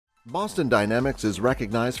Boston Dynamics is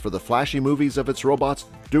recognized for the flashy movies of its robots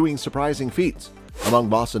doing surprising feats. Among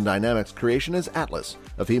Boston Dynamics' creation is Atlas,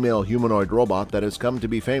 a female humanoid robot that has come to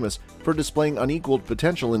be famous for displaying unequaled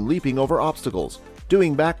potential in leaping over obstacles,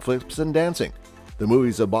 doing backflips and dancing. The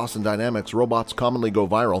movies of Boston Dynamics robots commonly go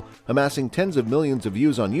viral, amassing tens of millions of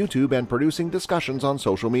views on YouTube and producing discussions on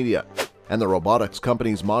social media. And the robotics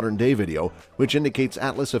company's modern-day video, which indicates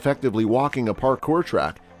Atlas effectively walking a parkour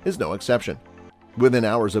track, is no exception. Within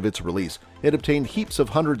hours of its release, it obtained heaps of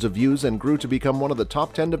hundreds of views and grew to become one of the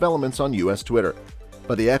top 10 developments on US Twitter.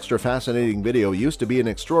 But the extra fascinating video used to be an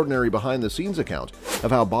extraordinary behind-the-scenes account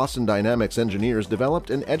of how Boston Dynamics engineers developed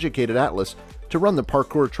and educated Atlas to run the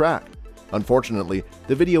parkour track. Unfortunately,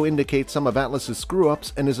 the video indicates some of Atlas's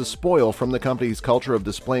screw-ups and is a spoil from the company's culture of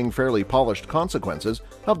displaying fairly polished consequences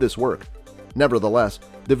of this work. Nevertheless,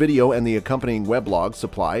 the video and the accompanying weblog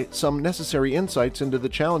supply some necessary insights into the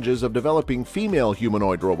challenges of developing female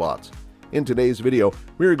humanoid robots. In today's video,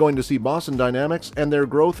 we are going to see Boston Dynamics and their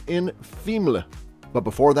growth in female. But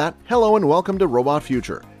before that, hello and welcome to Robot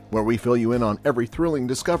Future, where we fill you in on every thrilling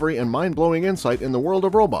discovery and mind-blowing insight in the world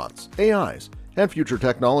of robots, AIs, and future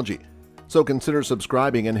technology. So consider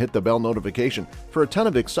subscribing and hit the bell notification for a ton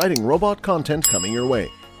of exciting robot content coming your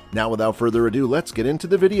way. Now without further ado, let's get into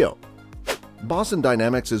the video. Boston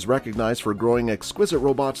Dynamics is recognized for growing exquisite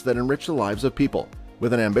robots that enrich the lives of people.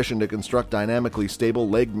 With an ambition to construct dynamically stable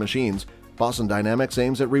legged machines, Boston Dynamics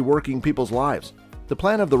aims at reworking people's lives. The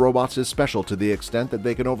plan of the robots is special to the extent that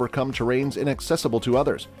they can overcome terrains inaccessible to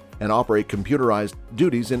others and operate computerized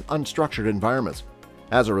duties in unstructured environments.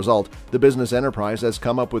 As a result, the business enterprise has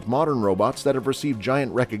come up with modern robots that have received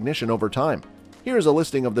giant recognition over time. Here is a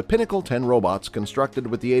listing of the pinnacle 10 robots constructed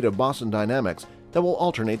with the aid of Boston Dynamics that will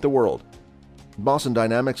alternate the world. Boston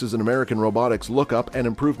Dynamics is an American robotics lookup and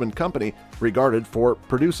improvement company regarded for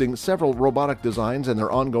producing several robotic designs and their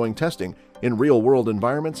ongoing testing in real-world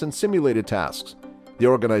environments and simulated tasks. The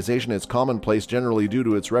organization is commonplace generally due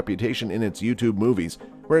to its reputation in its YouTube movies,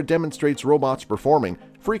 where it demonstrates robots performing,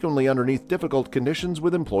 frequently underneath difficult conditions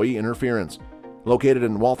with employee interference. Located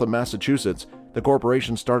in Waltham, Massachusetts, the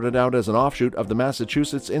corporation started out as an offshoot of the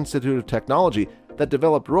Massachusetts Institute of Technology that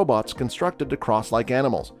developed robots constructed to cross like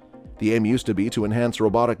animals. The aim used to be to enhance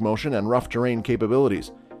robotic motion and rough terrain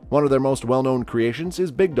capabilities. One of their most well-known creations is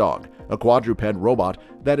Big Dog, a quadruped robot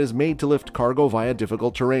that is made to lift cargo via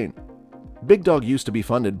difficult terrain. Big Dog used to be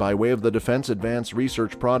funded by way of the Defense Advanced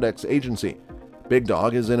Research Products Agency. Big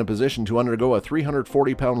Dog is in a position to undergo a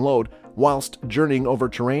 340-pound load whilst journeying over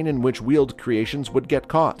terrain in which wheeled creations would get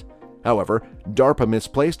caught. However, DARPA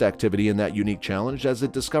misplaced activity in that unique challenge as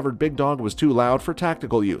it discovered Big Dog was too loud for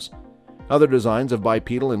tactical use. Other designs of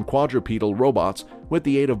bipedal and quadrupedal robots with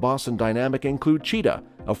the aid of Boston Dynamics include Cheetah,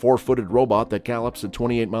 a 4-footed robot that gallops at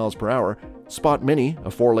 28 miles per hour, Spot Mini, a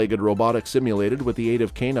 4-legged robotic simulated with the aid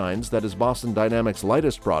of canines that is Boston Dynamics'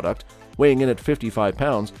 lightest product, weighing in at 55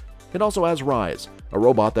 pounds. It also has Rise, a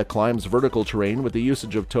robot that climbs vertical terrain with the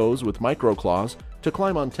usage of toes with micro-claws to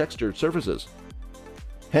climb on textured surfaces.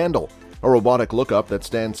 Handle, a robotic lookup that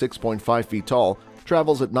stands 6.5 feet tall,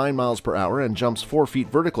 travels at 9 miles per hour and jumps 4 feet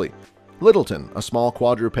vertically. Littleton, a small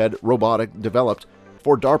quadruped robotic developed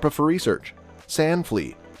for DARPA for research.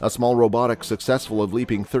 Sandflea, a small robotic successful of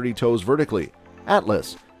leaping 30 toes vertically.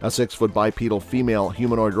 Atlas, a 6-foot bipedal female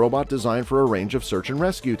humanoid robot designed for a range of search and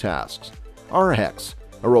rescue tasks. Arhex,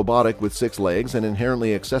 a robotic with 6 legs and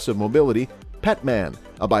inherently excessive mobility. Petman,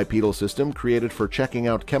 a bipedal system created for checking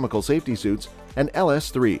out chemical safety suits. And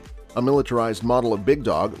LS3, a militarized model of Big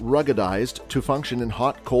Dog ruggedized to function in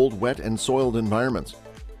hot, cold, wet, and soiled environments.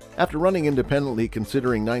 After running independently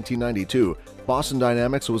considering 1992, Boston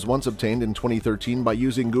Dynamics was once obtained in 2013 by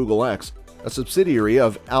using Google X, a subsidiary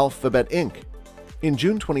of Alphabet Inc. In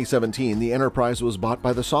June 2017, the enterprise was bought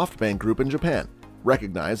by the SoftBank Group in Japan.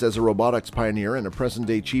 Recognized as a robotics pioneer and a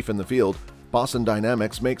present-day chief in the field, Boston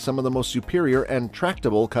Dynamics makes some of the most superior and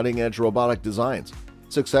tractable cutting-edge robotic designs,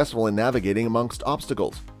 successful in navigating amongst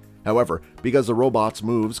obstacles. However, because the robot's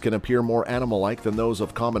moves can appear more animal-like than those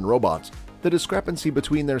of common robots, the discrepancy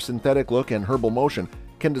between their synthetic look and herbal motion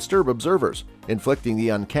can disturb observers, inflicting the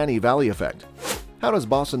uncanny valley effect. How does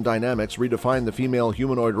Boston Dynamics redefine the female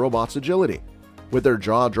humanoid robot's agility? With their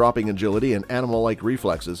jaw-dropping agility and animal-like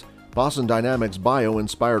reflexes, Boston Dynamics'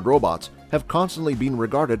 bio-inspired robots have constantly been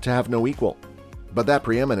regarded to have no equal. But that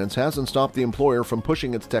preeminence hasn't stopped the employer from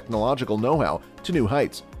pushing its technological know-how to new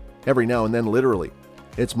heights, every now and then literally.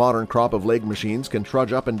 Its modern crop of leg machines can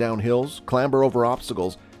trudge up and down hills, clamber over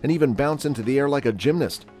obstacles, and even bounce into the air like a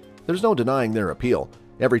gymnast. There's no denying their appeal.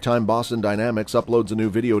 Every time Boston Dynamics uploads a new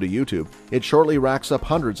video to YouTube, it shortly racks up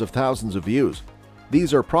hundreds of thousands of views.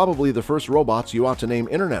 These are probably the first robots you ought to name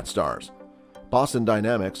internet stars. Boston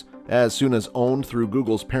Dynamics, as soon as owned through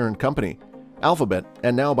Google's parent company, Alphabet,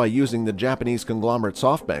 and now by using the Japanese conglomerate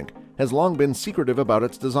SoftBank, has long been secretive about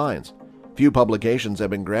its designs. Few publications have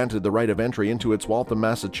been granted the right of entry into its Waltham,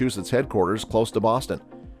 Massachusetts headquarters close to Boston.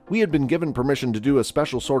 We had been given permission to do a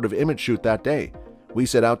special sort of image shoot that day. We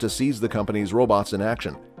set out to seize the company's robots in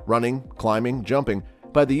action, running, climbing, jumping,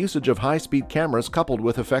 by the usage of high-speed cameras coupled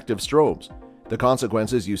with effective strobes. The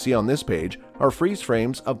consequences you see on this page are freeze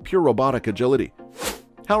frames of pure robotic agility.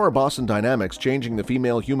 How are Boston Dynamics changing the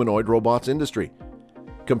female humanoid robots industry?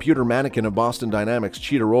 Computer mannequin of Boston Dynamics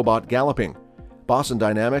cheetah robot galloping. Boston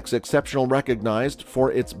Dynamics, exceptional recognized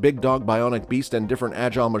for its big dog bionic beast and different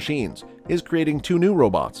agile machines, is creating 2 new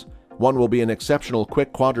robots. One will be an exceptional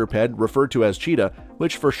quick quadruped referred to as cheetah,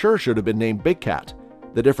 which for sure should have been named Big Cat.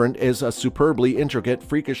 The different is a superbly intricate,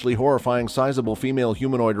 freakishly horrifying sizable female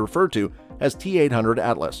humanoid referred to as T-800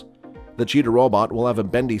 Atlas. The cheetah robot will have a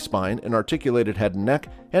bendy spine, an articulated head and neck,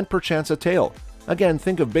 and perchance a tail. Again,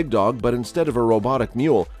 think of Big Dog, but instead of a robotic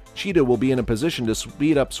mule, Cheetah will be in a position to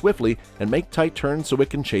speed up swiftly and make tight turns so it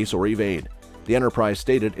can chase or evade, the enterprise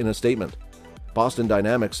stated in a statement. Boston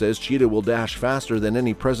Dynamics says Cheetah will dash faster than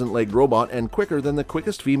any present-legged robot and quicker than the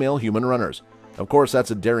quickest female human runners. Of course,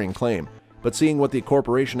 that's a daring claim, but seeing what the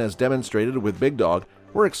corporation has demonstrated with Big Dog,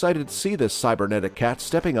 we're excited to see this cybernetic cat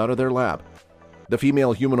stepping out of their lab. The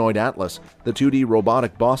female humanoid Atlas, the 2D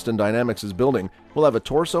robotic Boston Dynamics is building, will have a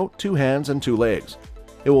torso, 2 hands, and 2 legs.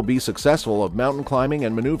 It will be successful of mountain climbing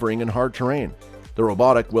and maneuvering in hard terrain. The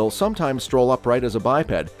robotic will sometimes stroll upright as a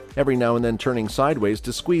biped, every now and then turning sideways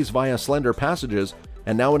to squeeze via slender passages,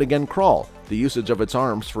 and now and again crawl, the usage of its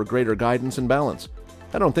arms for greater guidance and balance.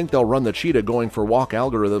 I don't think they'll run the cheetah going for walk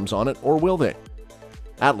algorithms on it, or will they?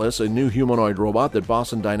 Atlas, a new humanoid robot that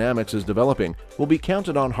Boston Dynamics is developing, will be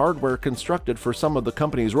counted on hardware constructed for some of the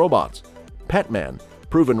company's robots. Petman,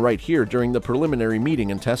 proven right here during the preliminary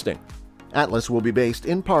meeting and testing. Atlas will be based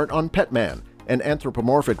in part on Petman, an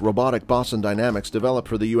anthropomorphic robotic Boston Dynamics developed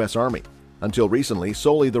for the U.S. Army. Until recently,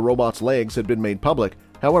 solely the robot's legs had been made public.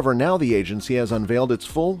 However, now the agency has unveiled its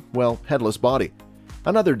full, headless body.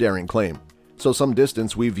 Another daring claim. So some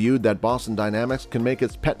distance we viewed that Boston Dynamics can make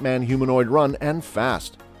its Petman humanoid run, and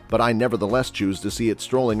fast. But I nevertheless choose to see it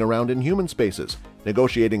strolling around in human spaces,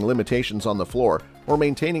 negotiating limitations on the floor, or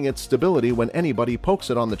maintaining its stability when anybody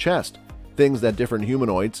pokes it on the chest. Things that different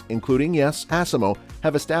humanoids, including, yes, Asimo,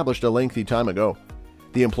 have established a lengthy time ago.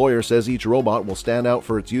 The employer says each robot will stand out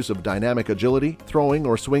for its use of dynamic agility, throwing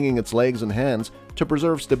or swinging its legs and hands to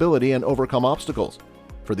preserve stability and overcome obstacles.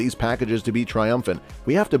 For these packages to be triumphant,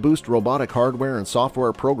 we have to boost robotic hardware and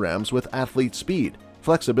software programs with athlete speed,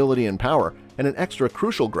 flexibility and power, and an extra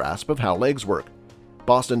crucial grasp of how legs work.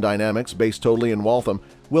 Boston Dynamics, based totally in Waltham,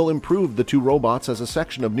 will improve the 2 robots as a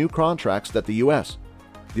section of new contracts that the U.S.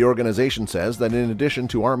 The organization says that in addition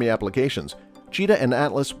to Army applications, Cheetah and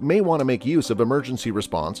Atlas may want to make use of emergency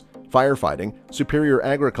response, firefighting, superior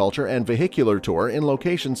agriculture, and vehicular tour in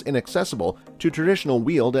locations inaccessible to traditional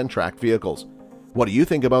wheeled and tracked vehicles. What do you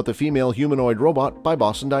think about the female humanoid robot by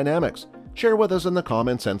Boston Dynamics? Share with us in the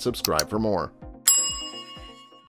comments and subscribe for more.